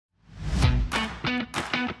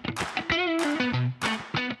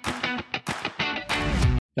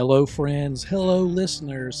Hello, friends. Hello,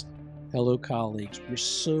 listeners. Hello, colleagues. We're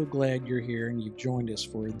so glad you're here and you've joined us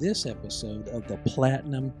for this episode of the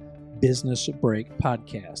Platinum Business Break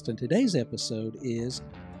podcast. And today's episode is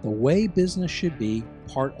The Way Business Should Be,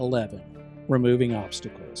 Part 11, Removing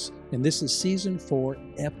Obstacles. And this is Season 4,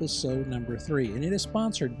 Episode number 3. And it is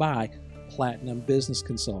sponsored by Platinum Business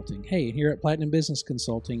Consulting. Hey, here at Platinum Business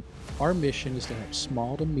Consulting, our mission is to help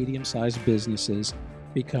small to medium-sized businesses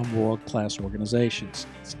become world-class organizations.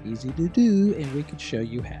 It's easy to do, and we can show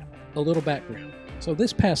you how. A little background. So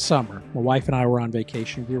this past summer, my wife and I were on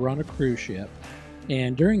vacation. We were on a cruise ship,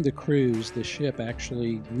 and during the cruise, the ship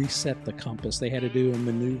actually reset the compass. They had to do a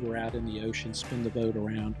maneuver out in the ocean, spin the boat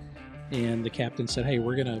around, and the captain said, "Hey,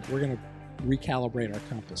 we're gonna recalibrate our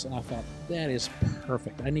compass." And I thought, that is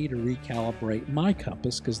perfect. I need to recalibrate my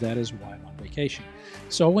compass because that is why I'm on vacation.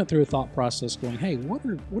 So I went through a thought process going, hey, what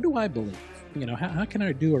do I believe? How can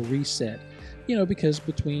I do a reset? Because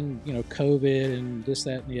between, COVID and this,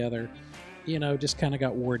 that, and the other, just kind of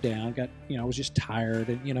got wore down, I was just tired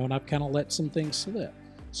and I've kind of let some things slip.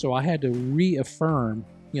 So I had to reaffirm,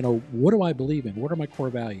 what do I believe in? What are my core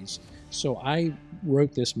values? So I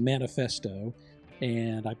wrote this manifesto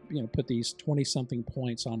and I, put these 20-something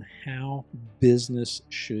points on how business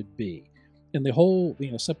should be. And the whole,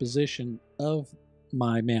 supposition of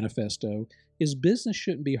my manifesto is business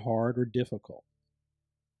shouldn't be hard or difficult.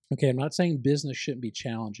 Okay, I'm not saying business shouldn't be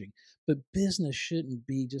challenging, but business shouldn't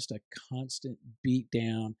be just a constant beat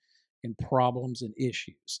down and problems and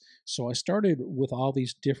issues. So I started with all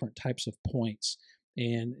these different types of points.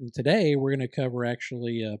 And today we're going to cover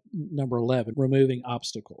actually number 11, removing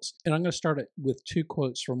obstacles. And I'm going to start it with two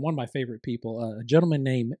quotes from one of my favorite people, a gentleman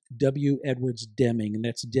named W. Edwards Deming, and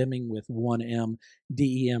that's Deming with one M,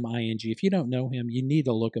 Deming. If you don't know him, you need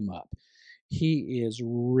to look him up. He is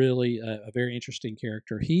really a very interesting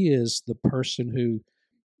character. He is the person who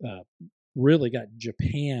really got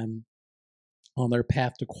Japan on their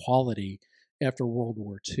path to quality after World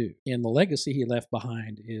War II. And the legacy he left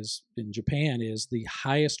behind is in Japan is the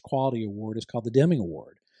highest quality award is called the Deming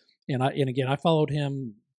Award. And again, I followed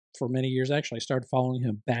him for many years. Actually, I started following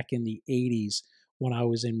him back in the 80s when I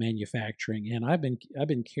was in manufacturing. And I've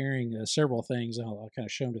been carrying several things. I'll kind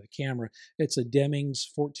of show them to the camera. It's a Deming's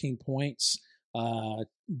 14 points,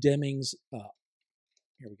 Deming's,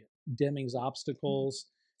 here we go, Deming's obstacles,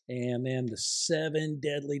 and then the 7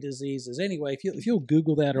 deadly diseases. Anyway, if you'll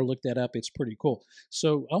Google that or look that up, it's pretty cool.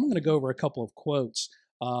 So I'm going to go over a couple of quotes.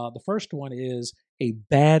 The first one is, a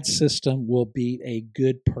bad system will beat a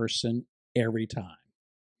good person every time.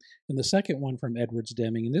 And the second one from Edwards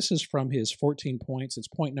Deming, and this is from his 14 points, it's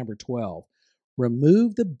point number 12.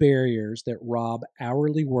 Remove the barriers that rob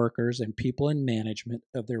hourly workers and people in management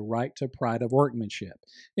of their right to pride of workmanship.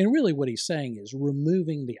 And really what he's saying is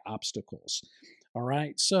removing the obstacles. All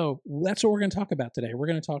right, so that's what we're going to talk about today. We're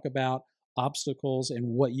going to talk about obstacles and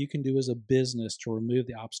what you can do as a business to remove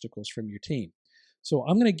the obstacles from your team. So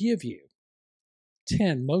I'm going to give you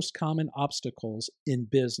 10 most common obstacles in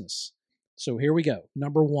business. So here we go.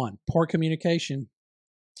 Number 1, poor communication.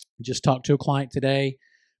 Just talked to a client today.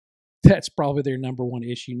 That's probably their number one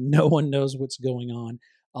issue. No one knows what's going on.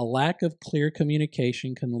 A lack of clear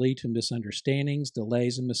communication can lead to misunderstandings,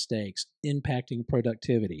 delays, and mistakes, impacting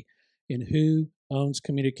productivity. And who owns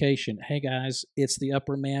communication? Hey guys, it's the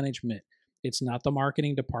upper management. It's not the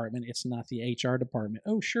marketing department. It's not the HR department.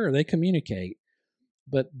 Oh, sure, they communicate.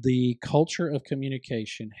 But the culture of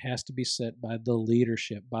communication has to be set by the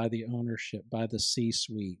leadership, by the ownership, by the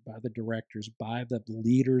C-suite, by the directors, by the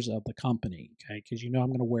leaders of the company, okay? Because I'm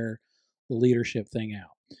going to wear the leadership thing out.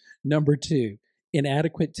 Number 2,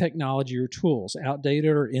 inadequate technology or tools. Outdated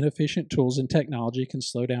or inefficient tools and technology can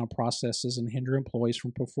slow down processes and hinder employees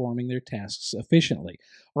from performing their tasks efficiently.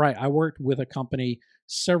 All right, I worked with a company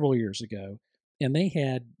several years ago, and they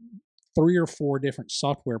had 3 or 4 different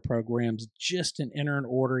software programs just to enter an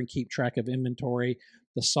order and keep track of inventory.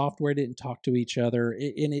 The software didn't talk to each other,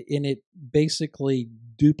 and it basically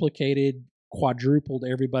duplicated, quadrupled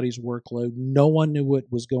everybody's workload. No one knew what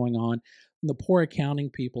was going on. And the poor accounting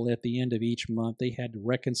people at the end of each month, they had to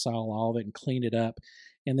reconcile all of it and clean it up.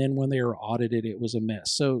 And then when they were audited, it was a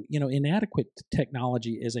mess. So, inadequate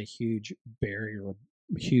technology is a huge barrier,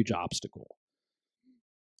 a huge obstacle.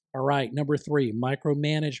 All right, number 3,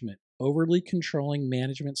 micromanagement. Overly controlling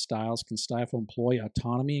management styles can stifle employee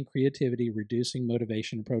autonomy and creativity, reducing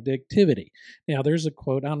motivation and productivity. Now, there's a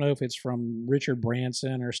quote, I don't know if it's from Richard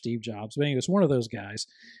Branson or Steve Jobs, but anyway, it's one of those guys.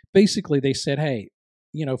 Basically, they said, hey,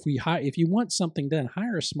 if you want something done,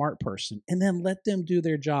 hire a smart person and then let them do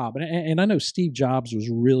their job. And I know Steve Jobs was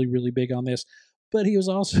really, really big on this, but he was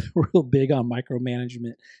also real big on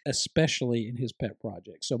micromanagement, especially in his pet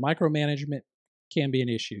projects. So micromanagement can be an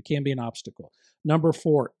issue, can be an obstacle. Number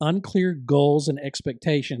 4, unclear goals and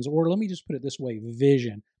expectations, or let me just put it this way,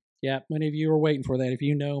 vision. Yeah, many of you are waiting for that. If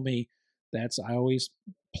you know me, I always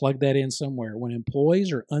plug that in somewhere. When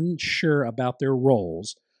employees are unsure about their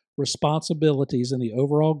roles, responsibilities, and the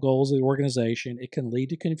overall goals of the organization, it can lead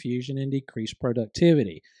to confusion and decreased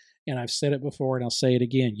productivity. And I've said it before and I'll say it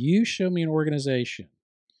again. You show me an organization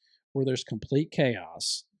where there's complete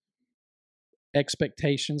chaos,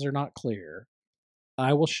 expectations are not clear.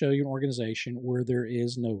 I will show you an organization where there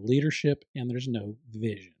is no leadership and there's no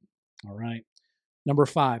vision. All right. Number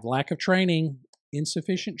 5, lack of training.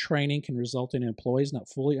 Insufficient training can result in employees not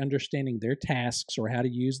fully understanding their tasks or how to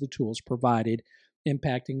use the tools provided,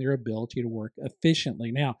 impacting their ability to work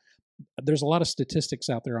efficiently. Now, there's a lot of statistics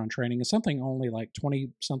out there on training, and something only like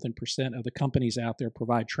 20-something% of the companies out there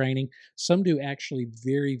provide training. Some do actually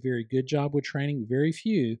very, very good job with training, very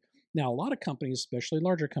few. Now, a lot of companies, especially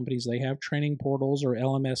larger companies, they have training portals or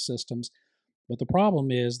LMS systems. But the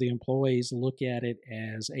problem is the employees look at it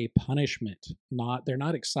as a punishment. They're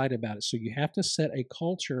not excited about it. So you have to set a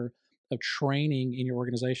culture of training in your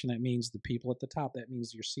organization. That means the people at the top. That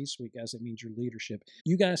means your C-suite guys. That means your leadership.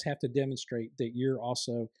 You guys have to demonstrate that you're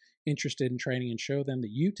also interested in training and show them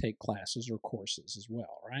that you take classes or courses as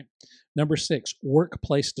well, right? Number 6,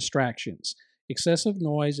 workplace distractions. Excessive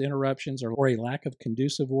noise, interruptions, or a lack of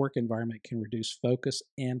conducive work environment can reduce focus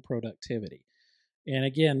and productivity. And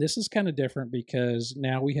again, this is kind of different because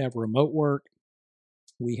now we have remote work.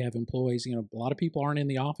 We have employees, a lot of people aren't in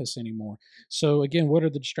the office anymore. So again, what are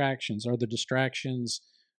the distractions? Are the distractions,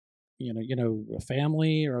 a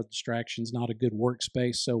family, or distractions not a good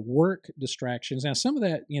workspace? So work distractions. Now, some of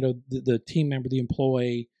that, the team member, the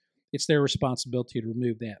employee, it's their responsibility to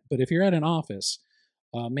remove that. But if you're at an office,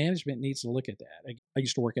 management needs to look at that. I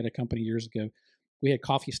used to work at a company years ago. We had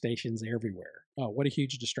coffee stations everywhere. Oh, what a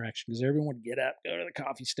huge distraction, because everyone would get up, go to the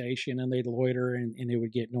coffee station, and they'd loiter, and it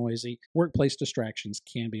would get noisy. Workplace distractions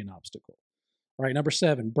can be an obstacle. All right, number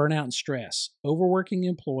 7, burnout and stress. Overworking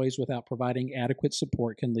employees without providing adequate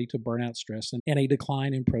support can lead to burnout, stress, and a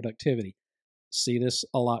decline in productivity. See this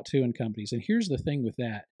a lot too in companies. And here's the thing with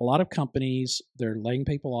that. A lot of companies, they're laying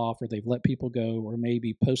people off, or they've let people go, or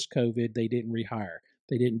maybe post-COVID, they didn't rehire.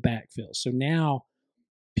 They didn't backfill. So now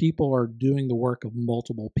people are doing the work of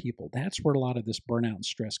multiple people. That's where a lot of this burnout and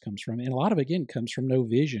stress comes from. And a lot of, again, comes from no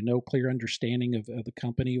vision, no clear understanding of the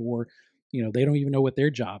company, or, they don't even know what their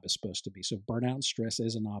job is supposed to be. So burnout and stress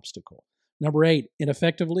is an obstacle. Number 8,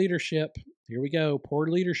 ineffective leadership. Here we go. Poor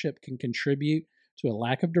leadership can contribute to a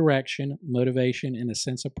lack of direction, motivation, and a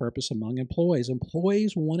sense of purpose among employees.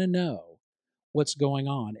 Employees want to know what's going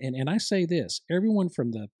on. And I say this, everyone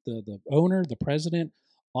from the owner, the president,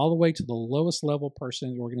 all the way to the lowest level person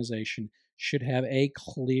in the organization should have a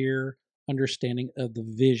clear understanding of the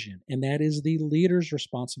vision. And that is the leader's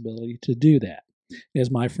responsibility to do that. As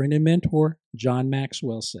my friend and mentor, John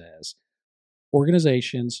Maxwell, says,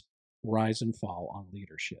 organizations rise and fall on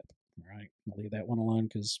leadership. All right, I'll leave that one alone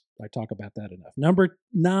because I talk about that enough. Number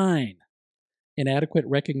 9, inadequate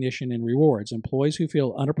recognition and rewards. Employees who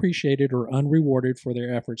feel unappreciated or unrewarded for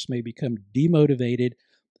their efforts may become demotivated,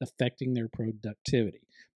 affecting their productivity.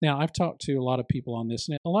 Now, I've talked to a lot of people on this,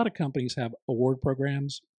 and a lot of companies have award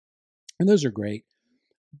programs, and those are great.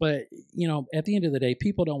 But, at the end of the day,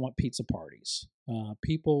 people don't want pizza parties.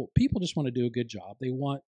 People just want to do a good job. They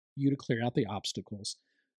want you to clear out the obstacles.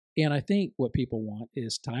 And I think what people want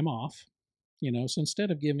is time off. So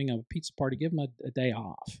instead of giving a pizza party, give them a day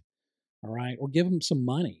off. All right. Or give them some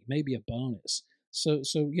money, maybe a bonus. So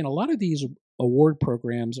a lot of these award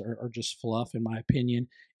programs are just fluff, in my opinion.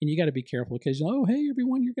 And you got to be careful because, hey,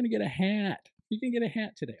 everyone, you're going to get a hat. You can get a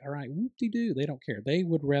hat today. All right. Whoop-de-doo. They don't care. They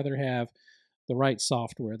would rather have the right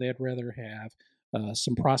software. They'd rather have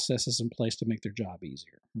some processes in place to make their job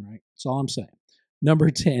easier. All right. That's all I'm saying. Number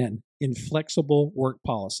 10, inflexible work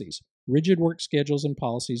policies. Rigid work schedules and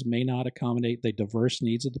policies may not accommodate the diverse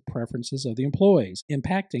needs of the preferences of the employees,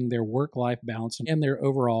 impacting their work-life balance and their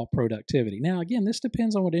overall productivity. Now, again, this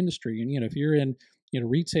depends on what industry. And, if you're in,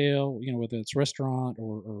 retail, whether it's restaurant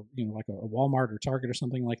or like a Walmart or Target or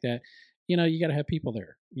something like that, you got to have people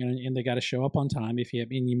there, and they got to show up on time. If you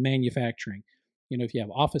have in manufacturing, if you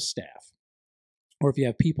have office staff, or if you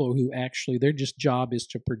have people who actually their just job is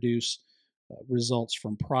to produce results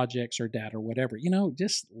from projects or data or whatever,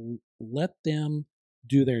 just let them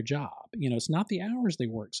do their job. It's not the hours they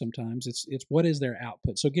work sometimes, it's what is their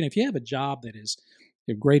output. So again, if you have a job that is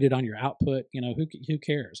graded on your output, who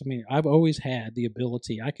cares? I mean, I've always had the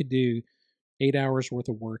ability, I could do 8 hours worth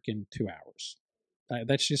of work in 2 hours.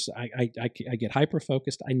 That's just I get hyper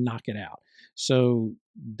focused. I knock it out. So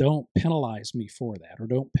don't penalize me for that, or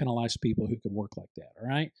don't penalize people who could work like that. All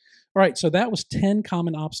right. So that was 10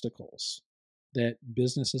 common obstacles that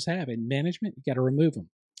businesses have in management. You got to remove them.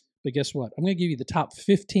 But guess what? I'm going to give you the top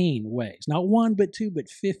 15 ways, not one, but two, but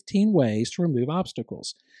 15 ways to remove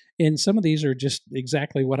obstacles. And some of these are just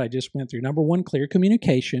exactly what I just went through. Number one, clear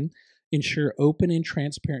communication. Ensure open and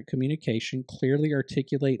transparent communication. Clearly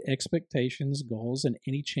articulate expectations, goals, and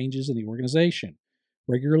any changes in the organization.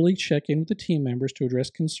 Regularly check in with the team members to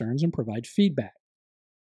address concerns and provide feedback.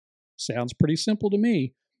 Sounds pretty simple to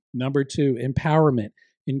me. Number two, empowerment.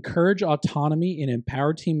 Encourage autonomy and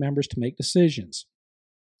empower team members to make decisions.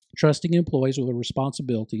 Trusting employees with their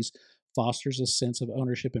responsibilities fosters a sense of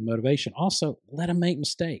ownership and motivation. Also, let them make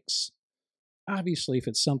mistakes. Obviously, if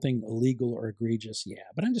it's something illegal or egregious, yeah.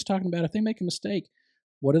 But I'm just talking about if they make a mistake,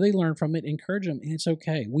 what do they learn from it? Encourage them, and it's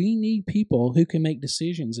okay. We need people who can make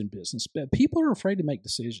decisions in business. But people are afraid to make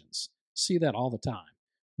decisions. See that all the time.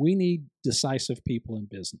 We need decisive people in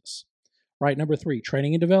business. Right, number three,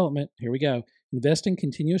 training and development. Here we go. Invest in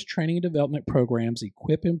continuous training and development programs.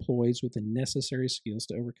 Equip employees with the necessary skills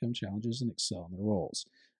to overcome challenges and excel in their roles.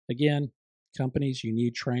 Again, companies, you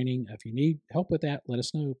need training. If you need help with that, let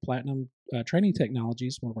us know. Platinum Training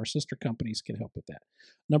Technologies, one of our sister companies, can help with that.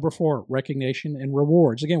 Number four, recognition and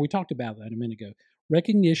rewards. Again, we talked about that a minute ago.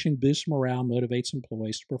 Recognition boosts morale, motivates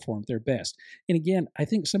employees to perform their best. And again, I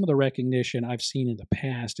think some of the recognition I've seen in the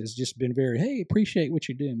past has just been very, hey, appreciate what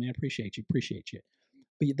you're doing, man. Appreciate you.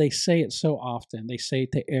 But they say it so often. They say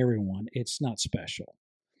it to everyone. It's not special.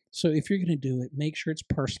 So if you're going to do it, make sure it's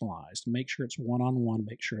personalized. Make sure it's one-on-one.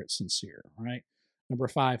 Make sure it's sincere. All right. Number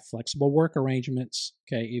five, flexible work arrangements.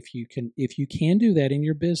 Okay, if you can do that in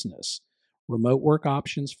your business, remote work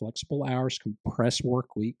options, flexible hours, compressed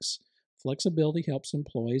work weeks. Flexibility helps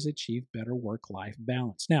employees achieve better work-life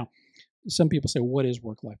balance. Now, some people say, what is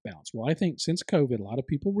work-life balance? Well, I think since COVID, a lot of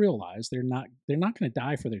people realize they're not going to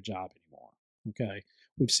die for their job anymore. Okay,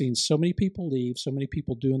 we've seen so many people leave, so many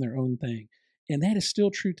people doing their own thing, and that is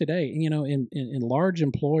still true today. And, in large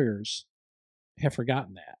employers have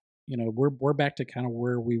forgotten that. We're back to kind of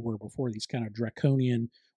where we were before, these kind of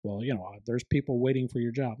draconian, well, there's people waiting for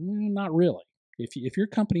your job. Not really. If your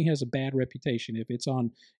company has a bad reputation, if it's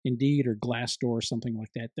on Indeed or Glassdoor or something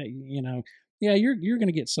like that, yeah, you're going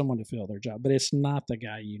to get someone to fill their job, but it's not the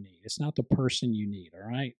guy you need. It's not the person you need. All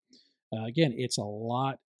right. Again, it's a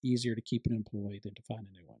lot easier to keep an employee than to find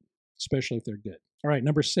a new one, especially if they're good. All right.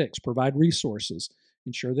 Number six, provide resources.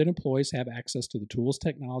 Ensure that employees have access to the tools,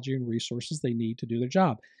 technology, and resources they need to do their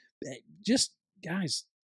job. Guys,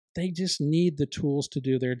 they just need the tools to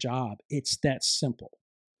do their job. It's that simple.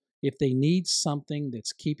 If they need something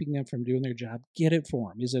that's keeping them from doing their job, get it for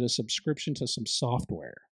them. Is it a subscription to some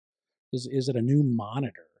software? Is it a new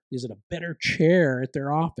monitor? Is it a better chair at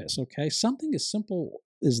their office? Okay, something as simple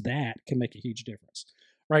as that can make a huge difference.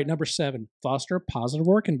 Right, number seven, foster a positive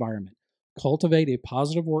work environment. Cultivate a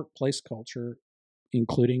positive workplace culture,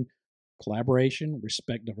 including collaboration,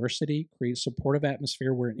 respect diversity, create a supportive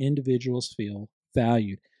atmosphere where individuals feel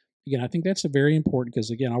valued. Again, I think that's a very important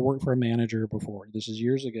because, again, I worked for a manager before. This is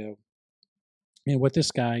years ago. And what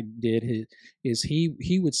this guy did is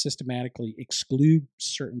he would systematically exclude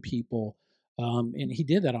certain people, and he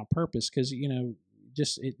did that on purpose because he would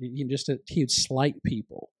slight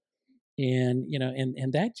people, and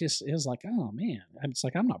that just is like, oh man, it's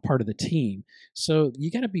like I'm not part of the team. So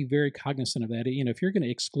you got to be very cognizant of that. If you're going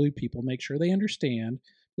to exclude people, make sure they understand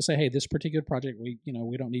to say, hey, this particular project, we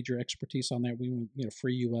don't need your expertise on that. We want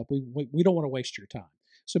free you up. We don't want to waste your time.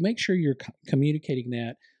 So make sure you're communicating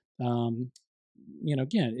that.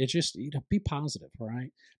 Again, it's just be positive. All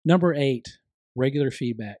right. Number eight, regular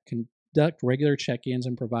feedback. Conduct regular check-ins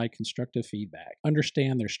and provide constructive feedback.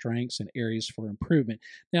 Understand their strengths and areas for improvement.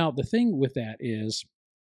 Now, the thing with that is,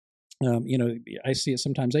 I see it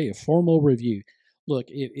sometimes. A formal review. Look,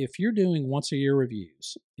 if you're doing once a year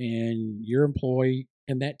reviews and your employee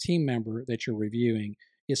and that team member that you're reviewing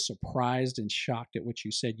is surprised and shocked at what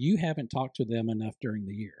you said, you haven't talked to them enough during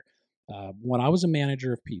the year. When I was a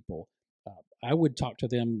manager of people, I would talk to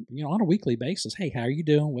them, on a weekly basis. Hey, how are you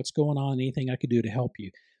doing? What's going on? Anything I could do to help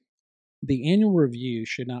you? The annual review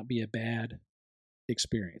should not be a bad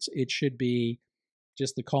experience. It should be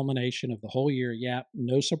just the culmination of the whole year. Yeah,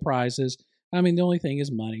 no surprises. I mean, the only thing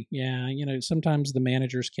is money. Yeah, sometimes the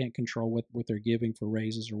managers can't control what they're giving for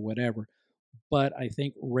raises or whatever. But I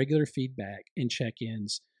think regular feedback and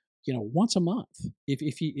check-ins, once a month.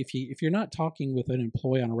 If you're not talking with an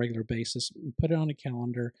employee on a regular basis, put it on a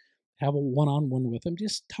calendar. Have a one-on-one with them.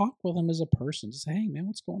 Just talk with them as a person. Just say, hey, man,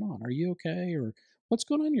 what's going on? Are you okay? Or what's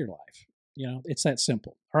going on in your life? It's that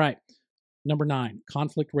simple. All right. Number 9,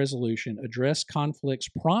 conflict resolution. Address conflicts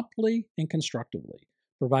promptly and constructively.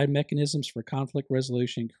 Provide mechanisms for conflict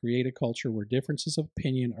resolution. Create a culture where differences of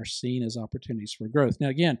opinion are seen as opportunities for growth. Now,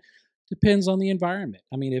 again, depends on the environment.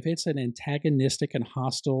 I mean, if it's an antagonistic and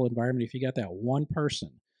hostile environment, if you got that one person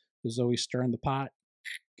who's always stirring the pot,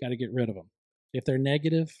 got to get rid of them. If they're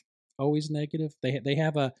negative, always negative, they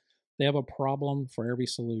have a problem for every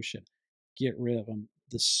solution. Get rid of them.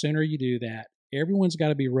 The sooner you do that, everyone's got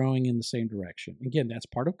to be rowing in the same direction. Again, that's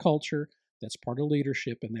part of culture, that's part of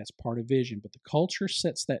leadership, and that's part of vision. But the culture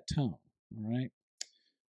sets that tone. All right.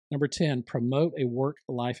 Number 10, promote a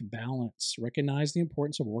work-life balance. Recognize the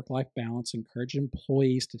importance of work-life balance. Encourage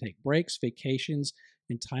employees to take breaks, vacations,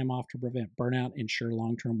 and time off to prevent burnout, ensure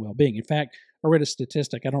long-term well-being. In fact, I read a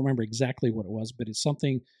statistic. I don't remember exactly what it was, but it's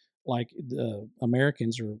something like the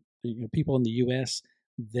Americans or people in the U.S.,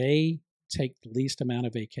 they take the least amount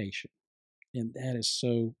of vacation. And that is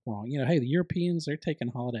so wrong. Hey, the Europeans, they're taking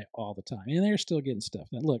holiday all the time, and they're still getting stuff.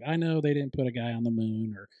 Now, look, I know they didn't put a guy on the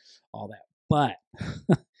moon or all that, but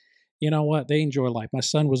you know what? They enjoy life. My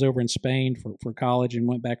son was over in Spain for college and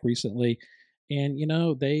went back recently, and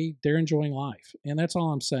they're enjoying life, and that's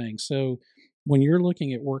all I'm saying. So when you're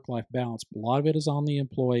looking at work-life balance, a lot of it is on the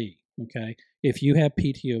employee. Okay, if you have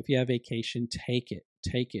PTO, if you have vacation, take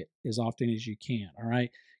it as often as you can. All right,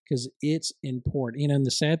 because it's important. And the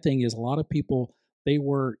sad thing is, a lot of people, they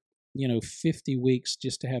work 50 weeks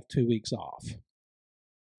just to have 2 weeks off,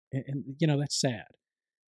 and that's sad.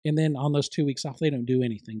 And then on those 2 weeks off, they don't do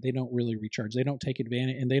anything. They don't really recharge. They don't take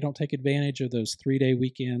advantage of those 3-day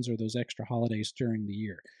weekends or those extra holidays during the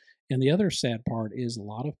year. And the other sad part is a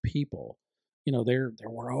lot of people, they're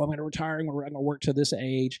I'm going to retire. I'm going to work to this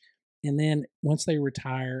age. And then once they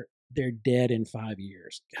retire, they're dead in 5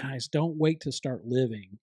 years. Guys, don't wait to start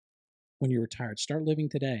living when you're retired. Start living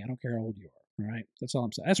today. I don't care how old you are. All right. That's all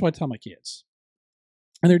I'm saying. That's what I tell my kids.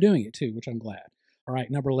 And they're doing it too, which I'm glad. All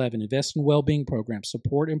right, number 11, invest in well-being programs.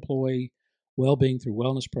 Support employee well-being through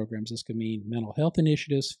wellness programs. This could mean mental health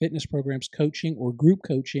initiatives, fitness programs, coaching or group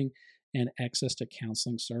coaching, and access to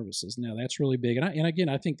counseling services. Now, that's really big. And again,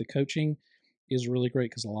 I think the coaching is really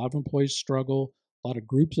great because a lot of employees struggle. A lot of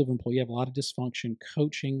groups of employees have a lot of dysfunction.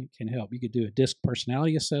 Coaching can help. You could do a DISC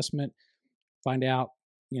personality assessment, find out,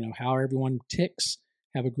 how everyone ticks,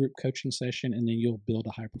 have a group coaching session, and then you'll build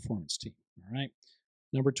a high-performance team. All right.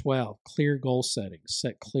 Number 12, clear goal setting.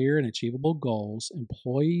 Set clear and achievable goals.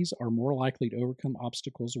 Employees are more likely to overcome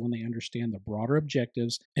obstacles when they understand the broader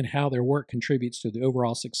objectives and how their work contributes to the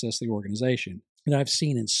overall success of the organization. And I've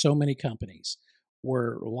seen in so many companies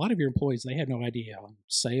where a lot of your employees, they have no idea on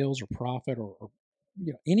sales or profit or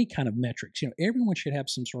any kind of metrics. Everyone should have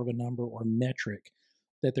some sort of a number or metric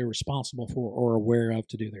that they're responsible for or aware of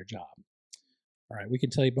to do their job. All right, we can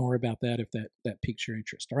tell you more about that if that piques your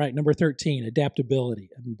interest. All right, number 13, adaptability.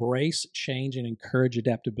 Embrace change and encourage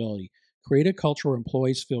adaptability. Create a culture where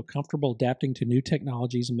employees feel comfortable adapting to new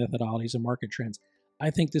technologies and methodologies and market trends. I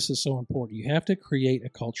think this is so important. You have to create a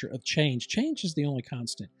culture of change. Change is the only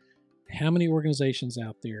constant. How many organizations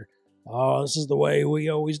out there, this is the way we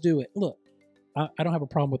always do it. Look, I don't have a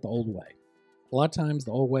problem with the old way. A lot of times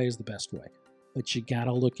the old way is the best way. But you got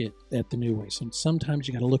to look at the new way. So sometimes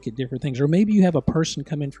you got to look at different things. Or maybe you have a person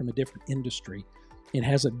come in from a different industry and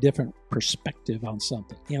has a different perspective on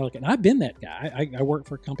something. And I've been that guy. I worked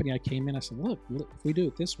for a company. I came in, I said, look, if we do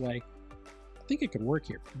it this way, I think it could work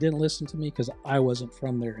here. Didn't listen to me because I wasn't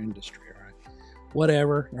from their industry. All right.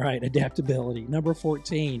 Whatever. All right. Adaptability. Number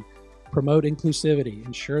 14, promote inclusivity.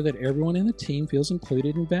 Ensure that everyone in the team feels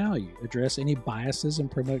included and valued. Address any biases and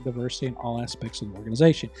promote diversity in all aspects of the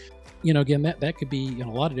organization. Again, that could be a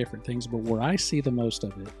lot of different things, but where I see the most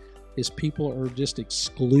of it is people are just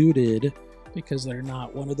excluded because they're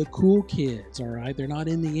not one of the cool kids, all right? They're not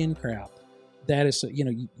in the in crowd. That is,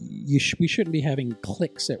 we shouldn't be having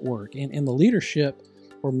cliques at work, and the leadership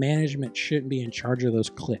or management shouldn't be in charge of those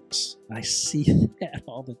cliques. I see that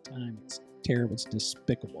all the time. It's terrible. It's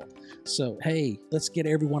despicable. So, hey, let's get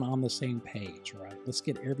everyone on the same page, right? Let's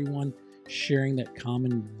get everyone sharing that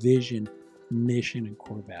common vision, mission, and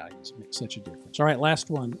core values. Make such a difference. All right, last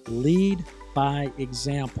one. Lead by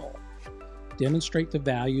example. Demonstrate the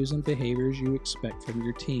values and behaviors you expect from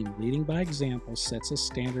your team. Leading by example sets a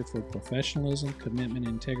standard for professionalism, commitment,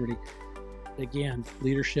 and integrity. Again,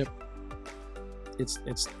 leadership,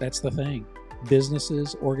 that's the thing.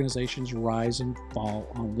 Businesses, organizations rise and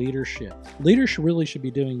fall on leadership. Leaders really should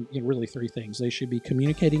be doing really three things. They should be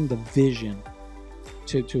communicating the vision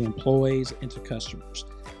to employees and to customers.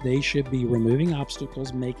 They should be removing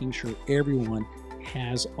obstacles, making sure everyone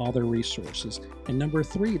has all their resources. And number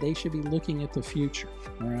 3, they should be looking at the future.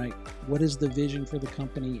 All right. What is the vision for the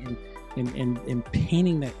company, and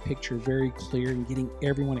painting that picture very clear and getting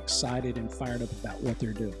everyone excited and fired up about what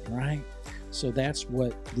they're doing. Right. So that's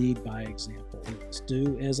what lead by example is.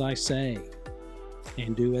 Do as I say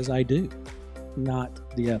and do as I do,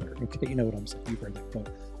 not the other. Okay. You know what I'm saying? You've heard that quote.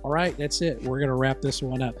 All right. That's it. We're going to wrap this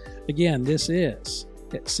one up. Again, this is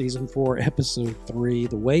Season 4, Episode 3,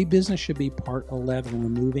 The Way Business Should Be, Part 11,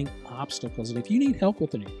 Removing Obstacles. And if you need help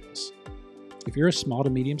with any of this, if you're a small to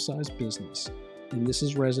medium-sized business and this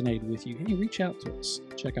has resonated with you, hey, reach out to us.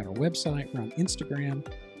 Check out our website. We're on Instagram,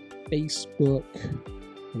 Facebook,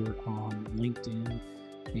 we're on LinkedIn,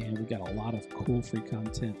 and we got a lot of cool free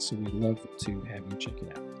content, so we'd love to have you check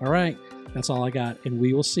it out. All right, that's all I got, and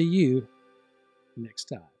we will see you next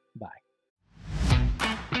time. Bye.